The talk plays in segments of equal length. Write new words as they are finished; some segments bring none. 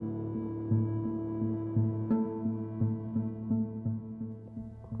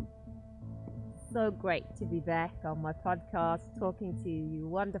so great to be back on my podcast talking to you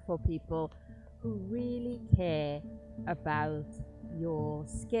wonderful people who really care about your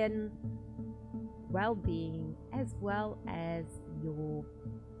skin well-being as well as your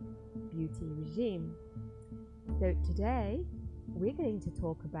beauty regime. So today we're going to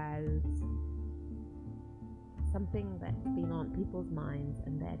talk about something that's been on people's minds,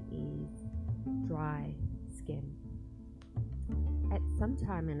 and that is dry skin. At some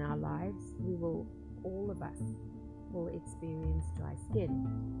time in our lives, all of us will experience dry skin.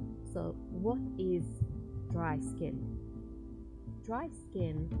 So what is dry skin? Dry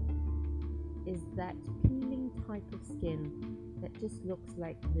skin is that peeling type of skin that just looks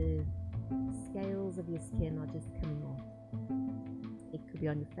like the scales of your skin are just coming off. It could be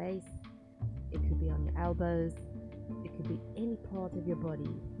on your face, it could be on your elbows, it could be any part of your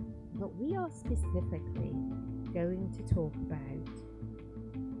body. But we are specifically going to talk about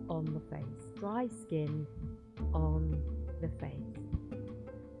on the face, dry skin on the face.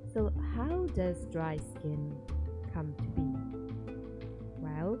 So how does dry skin come to be?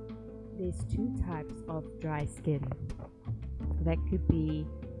 Well, there's two types of dry skin. That could be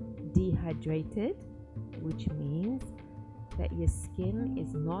dehydrated, which means that your skin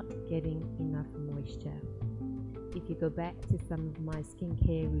is not getting enough moisture. If you go back to some of my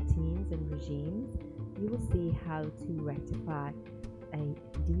skincare routines and regimes, you will see how to rectify a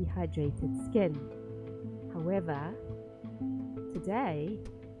dehydrated skin. However, today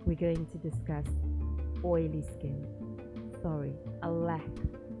we're going to discuss oily skin. A lack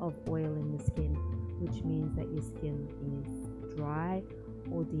of oil in the skin, which means that your skin is dry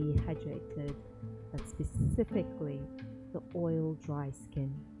or dehydrated, but specifically the oil dry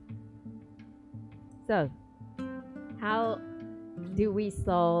skin. So, how do we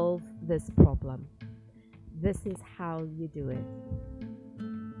solve this problem? This is how you do it.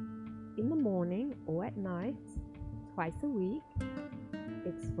 In the morning or at night, twice a week,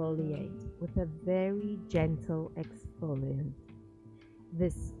 exfoliate with a very gentle exfoliant.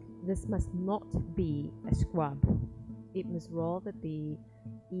 This must not be a scrub. It must rather be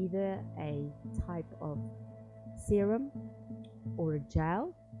either a type of serum or a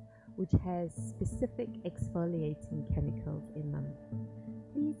gel which has specific exfoliating chemicals in them.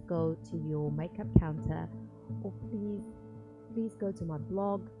 Please go to your makeup counter, or please go to my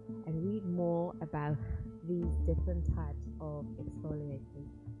blog and read more about these different types of exfoliators.